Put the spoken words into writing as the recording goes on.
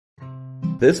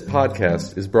This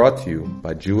podcast is brought to you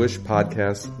by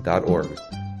JewishPodcasts.org.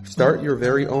 Start your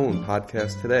very own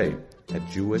podcast today at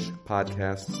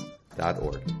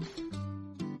JewishPodcasts.org.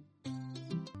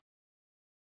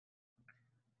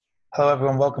 Hello,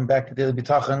 everyone. Welcome back to Daily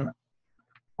Bitachon.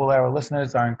 All our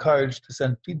listeners are encouraged to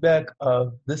send feedback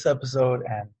of this episode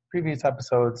and previous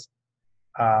episodes.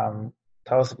 Tell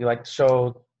us if you like the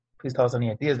show. Please tell us any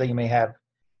ideas that you may have.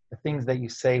 The things that you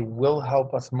say will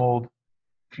help us mold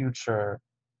future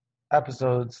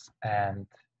episodes. And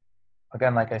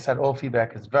again, like I said, all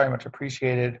feedback is very much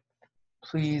appreciated.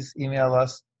 Please email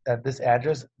us at this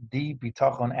address,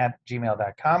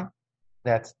 dbitachon@gmail.com.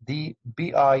 That's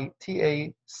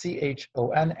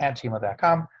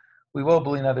dbitachon@gmail.com. We will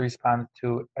to respond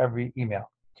to every email.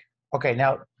 Okay,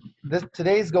 now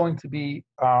today is going to be,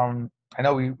 I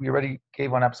know we already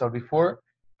gave one episode before,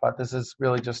 but this is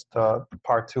really just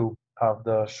part two of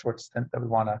the short stint that we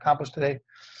want to accomplish today.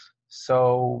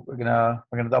 So we're gonna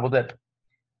double dip.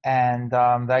 And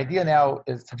the idea now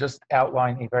is to just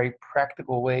outline a very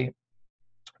practical way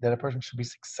that a person should be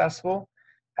successful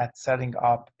at setting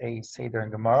up a Seder and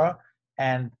Gemara.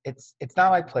 And it's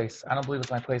not my place. I don't believe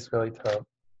it's my place really to,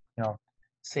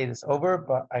 say this over,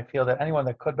 but I feel that anyone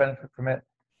that could benefit from it.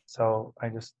 So I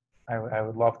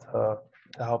would love to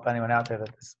help anyone out there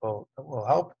that this will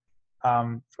help.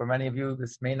 For many of you,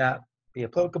 this may not be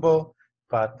applicable,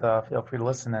 but feel free to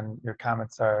listen, and your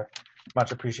comments are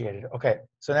much appreciated. Okay,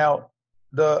 so now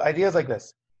the idea is like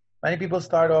this. Many people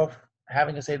start off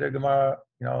having a Seder Gemara,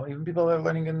 even people that are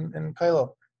learning in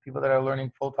Kailo, people that are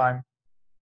learning full-time,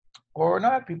 or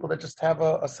not, people that just have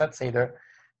a set Seder,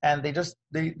 and they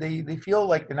feel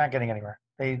like they're not getting anywhere.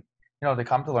 They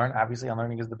come to learn, obviously, and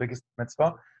learning is the biggest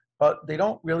mitzvah, but they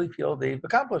don't really feel they've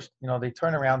accomplished. They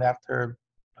turn around after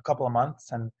a couple of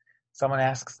months, and someone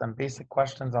asks them basic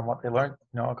questions on what they learned,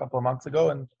 a couple of months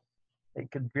ago, and they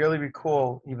could barely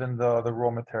recall even the raw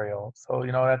material. So,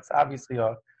 that's obviously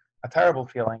a terrible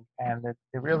feeling, and it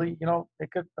really,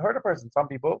 it could hurt a person. Some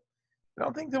people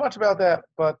don't think too much about that,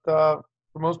 but for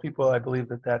most people, I believe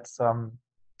that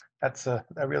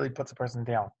really puts a person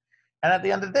down. And at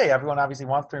the end of the day, everyone obviously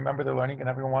wants to remember their learning, and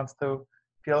everyone wants to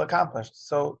feel accomplished.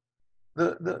 So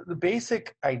the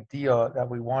basic idea that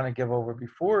we want to give over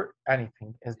before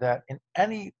anything is that in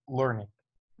any learning,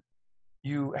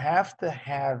 you have to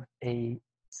have a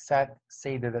set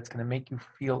Seder that's going to make you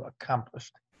feel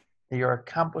accomplished, that you're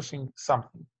accomplishing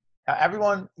something. Now,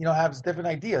 everyone, has different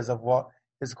ideas of what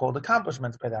is called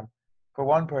accomplishments by them. For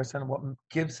one person, what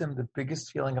gives him the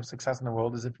biggest feeling of success in the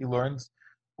world is if he learns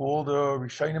all the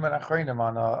Rishonim and Achronim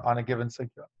on a given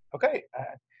sugya. Okay,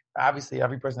 obviously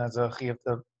every person has a chiyuv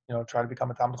to try to become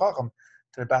a Talmid Chacham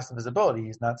to the best of his ability.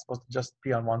 He's not supposed to just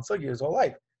be on one sugya his whole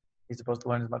life. He's supposed to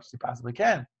learn as much as he possibly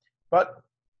can. But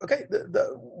okay,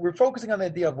 we're focusing on the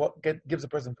idea of what gives a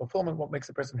person fulfillment, what makes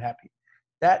a person happy.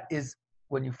 That is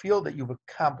when you feel that you've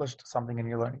accomplished something in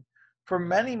your learning. For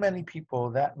many, many people,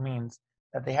 that means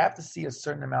that they have to see a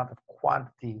certain amount of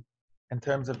quantity in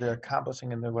terms of their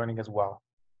accomplishing in their learning as well,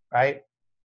 right?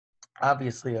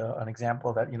 Obviously, an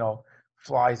example that,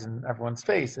 flies in everyone's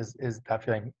face is that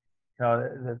feeling,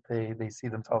 that they see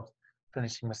themselves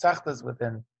finishing Masechtas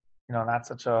within, not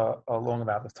such a long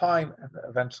amount of time, and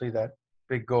eventually that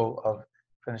big goal of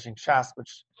finishing Shas,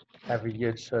 which every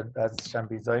Yid should, as Shem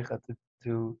be Zoicha,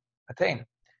 to attain,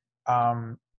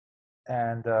 and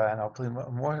hopefully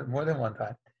more than one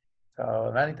time.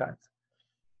 So many times.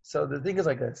 So the thing is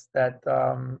like this, that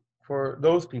for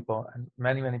those people, and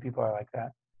many, many people are like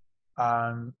that,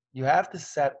 you have to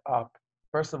set up,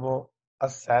 first of all, a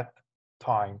set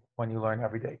time when you learn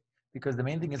every day. Because the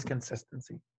main thing is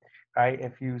consistency, right?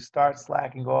 If you start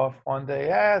slacking off one day,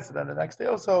 so then the next day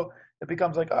also, it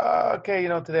becomes like, okay,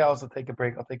 today I'll also take a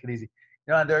break, I'll take it easy.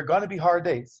 And there are going to be hard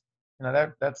days.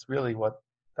 That's really what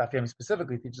Daf Yomi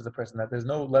specifically teaches a person, that there's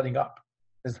no letting up.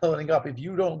 There's no letting up. If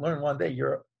you don't learn one day,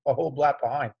 you're a whole blot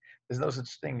behind. There's no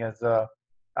such thing as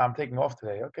I'm taking off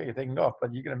today. Okay, you're taking off,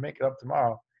 but you're going to make it up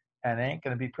tomorrow, and it ain't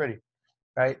going to be pretty,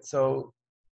 right? So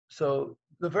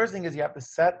the first thing is you have to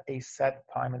set a set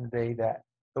time in the day that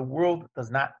the world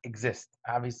does not exist.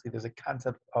 Obviously, there's a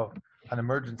concept of an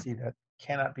emergency that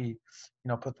cannot be,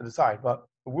 put to the side. But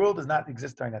the world does not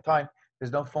exist during that time.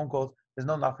 There's no phone calls. There's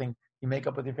no nothing. You make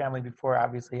up with your family before,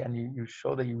 obviously, and you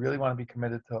show that you really want to be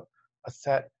committed to a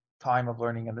set time of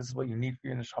learning, and this is what you need for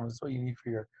your neshama, this is what you need for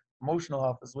your emotional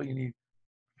health, this is what you need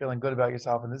feeling good about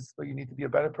yourself, and this is what you need to be a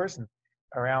better person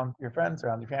around your friends,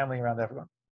 around your family, around everyone.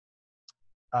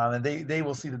 And they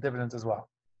will see the dividends as well.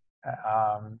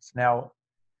 So now,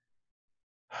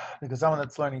 because someone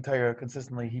that's learning Torah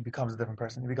consistently, he becomes a different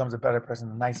person. He becomes a better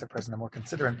person, a nicer person, a more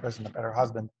considerate person, a better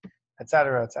husband,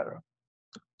 etc., etc.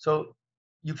 So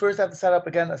you first have to set up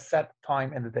again a set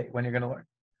time in the day when you're going to learn,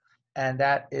 and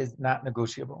that is not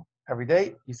negotiable. Every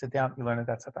day you sit down, you learn at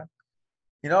that set time.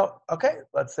 Okay,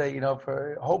 let's say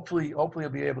for hopefully you'll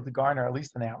be able to garner at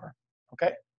least an hour.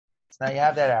 Okay, so now you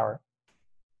have that hour.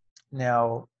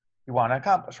 Now you want to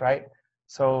accomplish, right?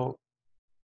 So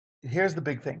here's the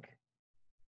big thing.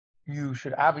 You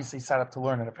should obviously set up to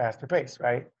learn at a faster pace,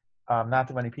 right? Not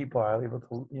too many people are able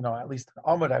to, at least an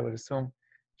Amud, I would assume,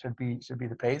 should be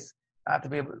the pace. Not to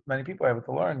be able, many people are able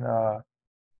to learn.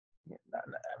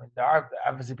 There are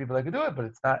obviously people that can do it, but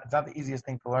it's not the easiest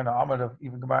thing to learn an Amud of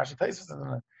even Gemara Taisus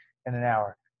in an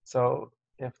hour. So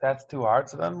if that's too hard,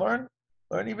 so then learn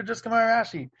even just Gemara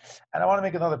Rashi. And I want to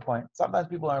make another point. Sometimes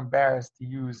people are embarrassed to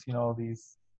use,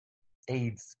 these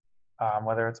aids,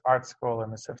 whether it's Art Scroll or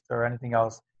Mesivta or anything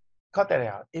else. Cut that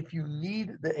out. If you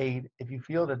need the aid, if you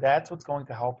feel that that's what's going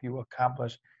to help you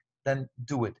accomplish, then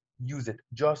do it. Use it.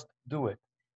 Just do it.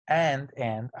 And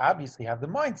obviously have the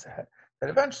mindset that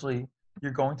eventually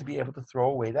you're going to be able to throw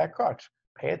away that crutch.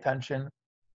 Pay attention.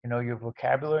 Your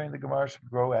vocabulary in the Gemara should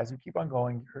grow as you keep on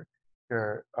going.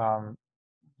 You're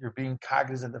being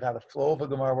cognizant of how the flow of a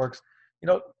Gemara works.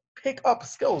 Pick up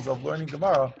skills of learning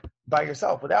Gemara by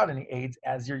yourself without any aids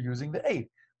as you're using the aid.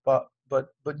 But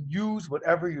use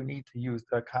whatever you need to use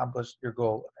to accomplish your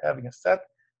goal of having a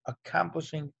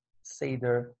accomplishing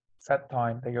Seder, set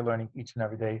time that you're learning each and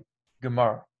every day,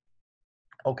 Gemara.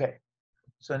 Okay,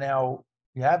 so now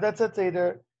you have that set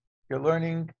Seder, you're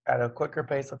learning at a quicker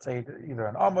pace, let's say either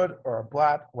an Amud or a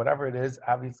Blat, whatever it is,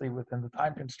 obviously within the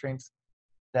time constraints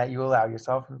that you allow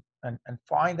yourself, and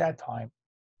find that time.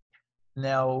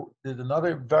 Now, there's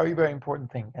another very, very important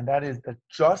thing, and that is that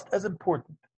just as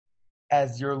important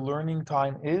as your learning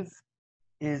time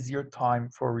is your time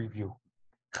for review.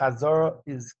 Chazara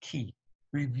is key.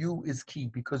 Review is key,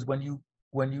 because when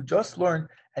you just learn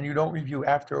and you don't review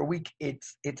after a week,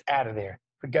 it's out of there.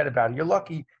 Forget about it. You're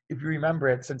lucky if you remember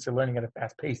it, since you're learning at a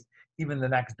fast pace, even the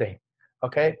next day.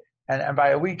 Okay? And by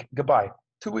a week, goodbye.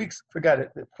 2 weeks, forget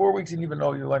it. 4 weeks, you didn't even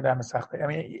know you learned Masechta. I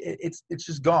mean, it's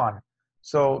just gone.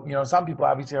 So, some people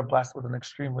obviously are blessed with an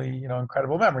extremely,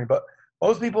 incredible memory, but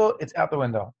most people, it's out the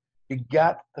window. You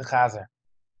got the chazer.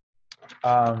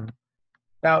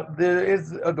 Now, there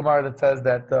is a Gemara that says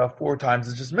that 4 times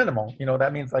is just minimal.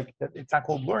 That means like it's not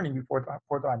called learning before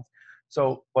 4 times.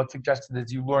 So what's suggested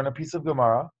is you learn a piece of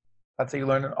Gemara. Let's say you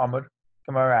learn an Amud,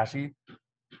 Gemara Rashi.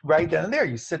 Right then and there,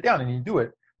 you sit down and you do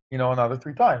it, another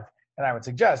 3 times. And I would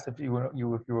suggest if you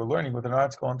were learning with an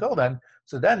art scroll until then,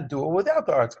 so then do it without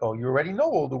the art scroll. You already know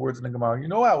all the words in the Gemara. You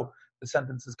know how the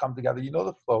sentences come together. You know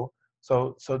the flow.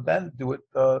 So then do it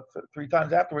 3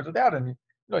 times afterwards without, and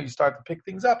you start to pick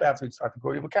things up after you start to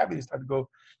grow your vocabulary. You start to go,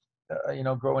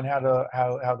 grow in how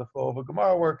the flow of a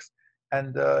Gemara works,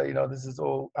 and this is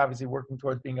all obviously working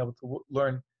towards being able to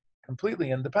learn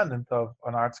completely independent of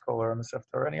an art scroll or a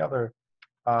Mesivta or any other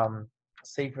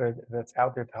sefer that's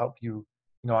out there to help you,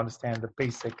 understand the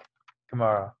basic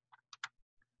Gemara.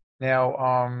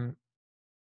 Now,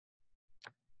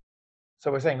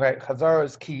 so we're saying, right, Chazara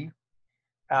is key.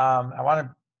 I want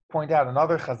to point out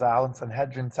another Chazal in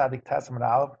Sanhedrin Tzadik Testament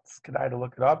Aleph. It's good to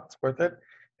look it up. It's worth it.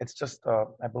 It's just,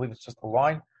 I believe it's just a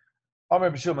line.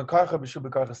 Amr B'Shul Ben Karcha, B'Shul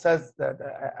Ben Karcha says that,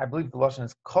 I believe the Lashon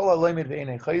is Kol HaLomed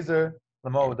Ve'enei Chayzer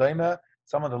L'mo U'Daima.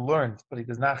 Someone that learns, but he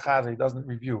does not chazer, he doesn't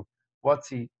review. What's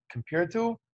he compared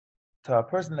to? To a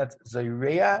person that's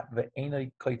Zayreya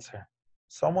Ve'enei Kaitzer.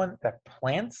 Someone that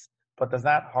plants, but does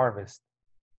not harvest.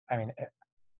 I mean,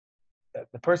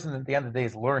 the person at the end of the day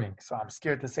is learning, so I'm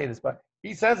scared to say this, but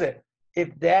he says it.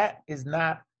 If that is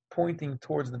not pointing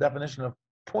towards the definition of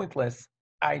pointless,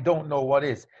 I don't know what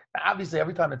is. Now, obviously,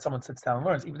 every time that someone sits down and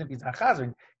learns, even if he's not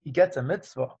chazering, he gets a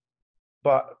mitzvah.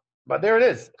 But there it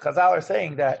is. Chazal are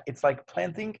saying that it's like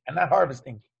planting and not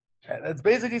harvesting. That's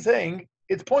basically saying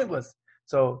it's pointless.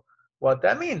 So what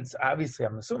that means, obviously,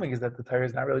 I'm assuming, is that the Torah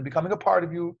is not really becoming a part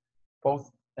of you,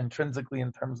 both intrinsically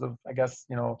in terms of, I guess,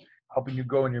 helping you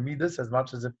grow in your midas as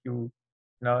much as if you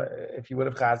would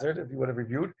have chazered, if you would have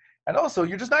reviewed, and also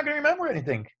you're just not going to remember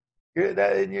anything. You're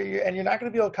not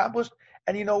going to be accomplished.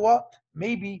 And you know what?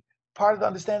 Maybe part of the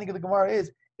understanding of the Gemara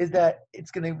is that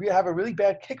it's going to have a really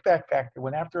bad kickback factor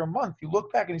when after a month you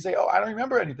look back and you say, "Oh, I don't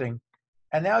remember anything,"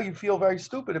 and now you feel very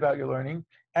stupid about your learning,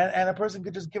 and a person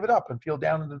could just give it up and feel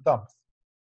down in the dumps.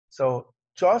 So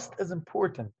just as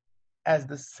important as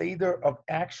the seder of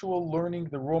actual learning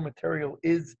the raw material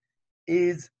is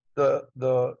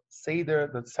the seder,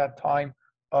 the set time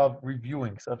of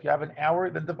reviewing. So if you have an hour,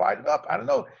 then divide it up, I don't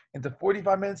know, into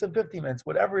 45 minutes and 50 minutes,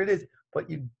 whatever it is, but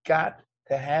you got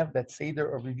to have that seder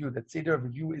of review. That seder of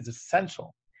review is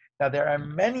essential. Now, there are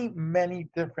many, many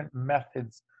different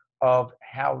methods of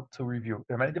how to review.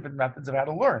 There are many different methods of how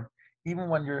to learn, even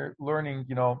when you're learning,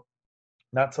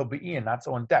 not so be'in, not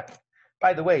so in depth.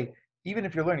 By the way, even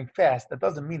if you're learning fast, that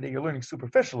doesn't mean that you're learning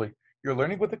superficially. You're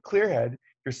learning with a clear head.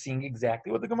 You're seeing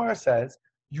exactly what the Gemara says.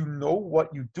 You know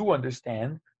what you do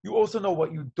understand. You also know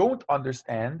what you don't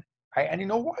understand, right? And you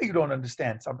know why you don't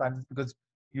understand. Sometimes it's because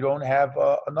you don't have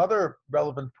another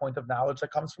relevant point of knowledge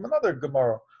that comes from another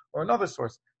Gemara or another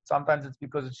source. Sometimes it's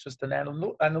because it's just an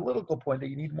analytical point that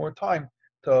you need more time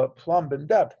to plumb in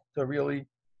depth to really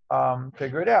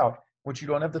figure it out, which you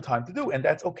don't have the time to do, and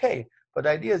that's okay. But the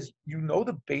idea is, you know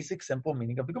the basic, simple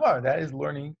meaning of the Gemara. That is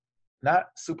learning not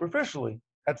superficially.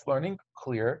 That's learning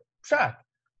clear pshat.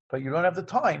 But you don't have the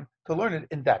time to learn it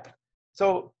in depth.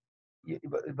 So,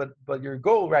 but your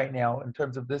goal right now, in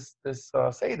terms of this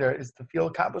seder, is to feel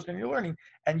accomplished in your learning,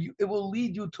 and it will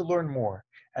lead you to learn more,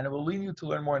 and it will lead you to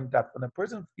learn more in depth. When a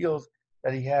person feels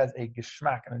that he has a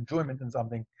geschmack, an enjoyment in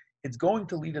something, it's going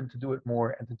to lead him to do it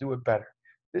more and to do it better.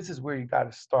 This is where you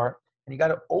got to start. And you got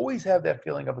to always have that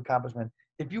feeling of accomplishment.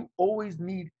 If you always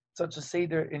need such a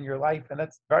seder in your life, and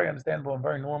that's very understandable and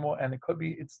very normal, and it could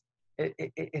be,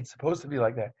 it's supposed to be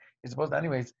like that. You're supposed to,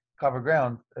 anyways, cover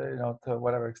ground, to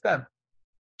whatever extent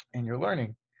in your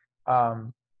learning.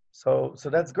 So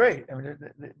that's great. I mean,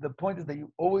 the point is that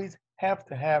you always have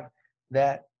to have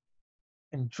that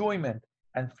enjoyment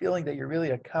and feeling that you're really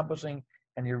accomplishing,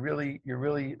 and you're really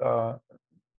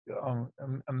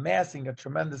amassing a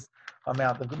tremendous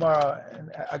amount of Gemara.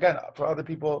 And again, for other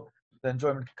people, the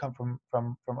enjoyment can come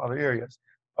from other areas.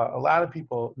 A lot of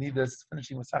people need this,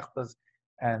 finishing Masechtas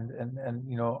and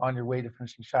on your way to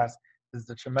finishing Shas. This is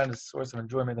a tremendous source of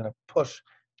enjoyment and a push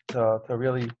to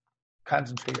really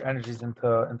concentrate your energies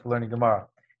into learning Gemara.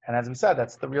 And as we said,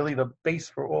 that's really the base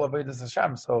for all of Avodas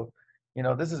Hashem. So,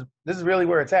 this is really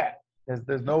where it's at.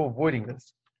 There's no avoiding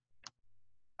this.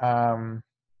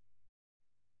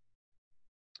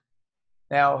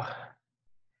 Now,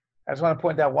 I just want to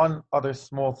point out one other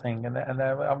small thing, and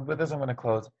with this I'm going to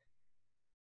close.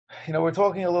 We're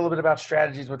talking a little bit about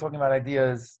strategies. We're talking about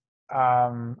ideas.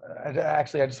 I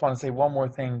just want to say one more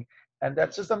thing, and I'm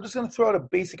just going to throw out a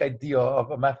basic idea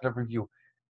of a method of review.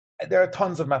 There are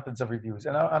tons of methods of reviews,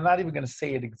 and I'm not even going to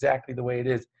say it exactly the way it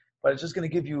is, but it's just going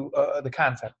to give you the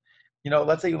concept.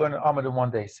 Let's say you learn an Amud in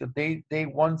one day. So day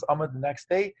one's Amud, the next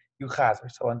day you chazer.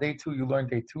 So on day 2 you learn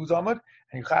day 2's Amud,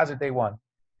 and you chazer day 1.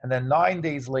 And then 9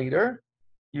 days later,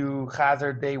 you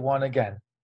chazer day 1 again.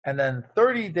 And then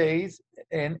 30 days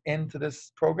into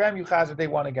this program, you chazer day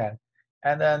 1 again.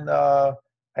 And then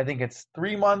I think it's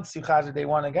 3 months, you chazer day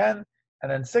 1 again.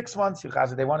 And then 6 months, you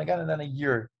chazer day 1 again. And then a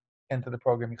year into the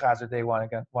program, you chazer day 1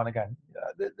 again.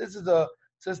 This is a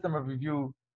system of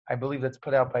review, I believe, that's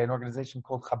put out by an organization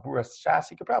called Chaburas Shas.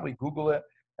 You could probably Google it,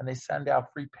 and they send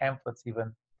out free pamphlets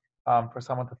even for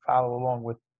someone to follow along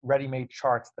with ready-made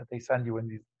charts that they send you in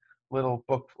these little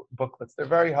booklets. They're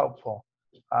very helpful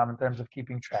in terms of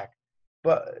keeping track.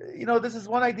 But, this is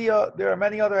one idea. There are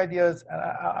many other ideas, and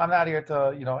I'm not here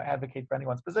to, advocate for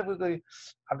anyone specifically.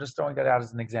 I'm just throwing that out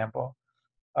as an example.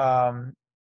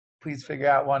 Please figure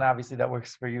out one, obviously, that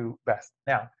works for you best.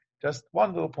 Now, just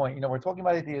one little point. We're talking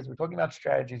about ideas. We're talking about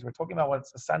strategies. We're talking about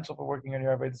what's essential for working on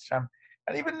your Avodas Hashem.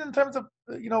 And even in terms of,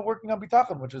 working on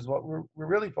Bitachon, which is what we're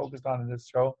really focused on in this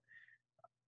show,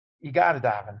 you got to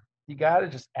daven. You got to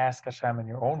just ask Hashem in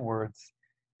your own words.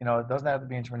 It doesn't have to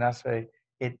be in Shemoneh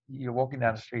Esrei. You're walking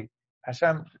down the street.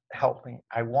 Hashem, help me.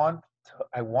 I want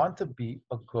to be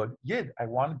a good Yid. I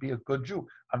want to be a good Jew.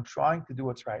 I'm trying to do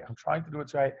what's right. I'm trying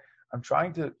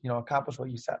to, accomplish what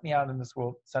you sent me out in this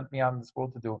world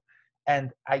to do.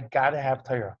 And I got to have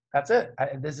Torah. That's it.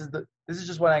 This is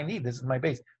just what I need. This is my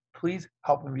base. Please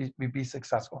help me be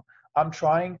successful. I'm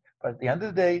trying, but at the end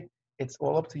of the day, it's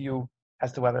all up to you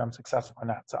as to whether I'm successful or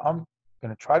not. So I'm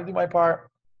going to try to do my part.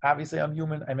 Obviously, I'm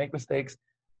human. I make mistakes.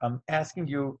 I'm asking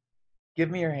you, give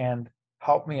me your hand,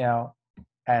 help me out.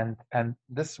 And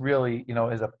this really,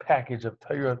 is a package of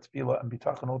Torah, Tefillah, and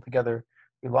Bitachon all together,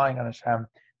 relying on Hashem.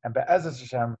 And Be'ezus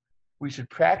Hashem, we should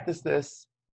practice this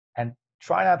and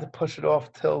try not to push it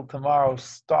off till tomorrow.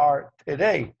 Start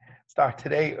today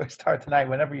or start tonight.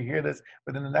 Whenever you hear this,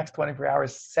 within the next 24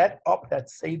 hours, set up that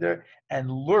Seder and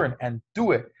learn and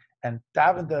do it. And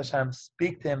daven to Hashem,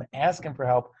 speak to Him, ask Him for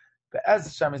help.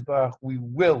 Be'ezus Hashem Yisbarach, we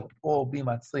will all be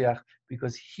matzliach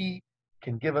because He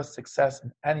can give us success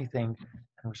in anything.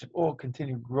 And we should all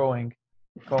continue going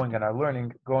in our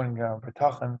learning, going in our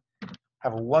Bitachon.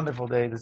 Have a wonderful day.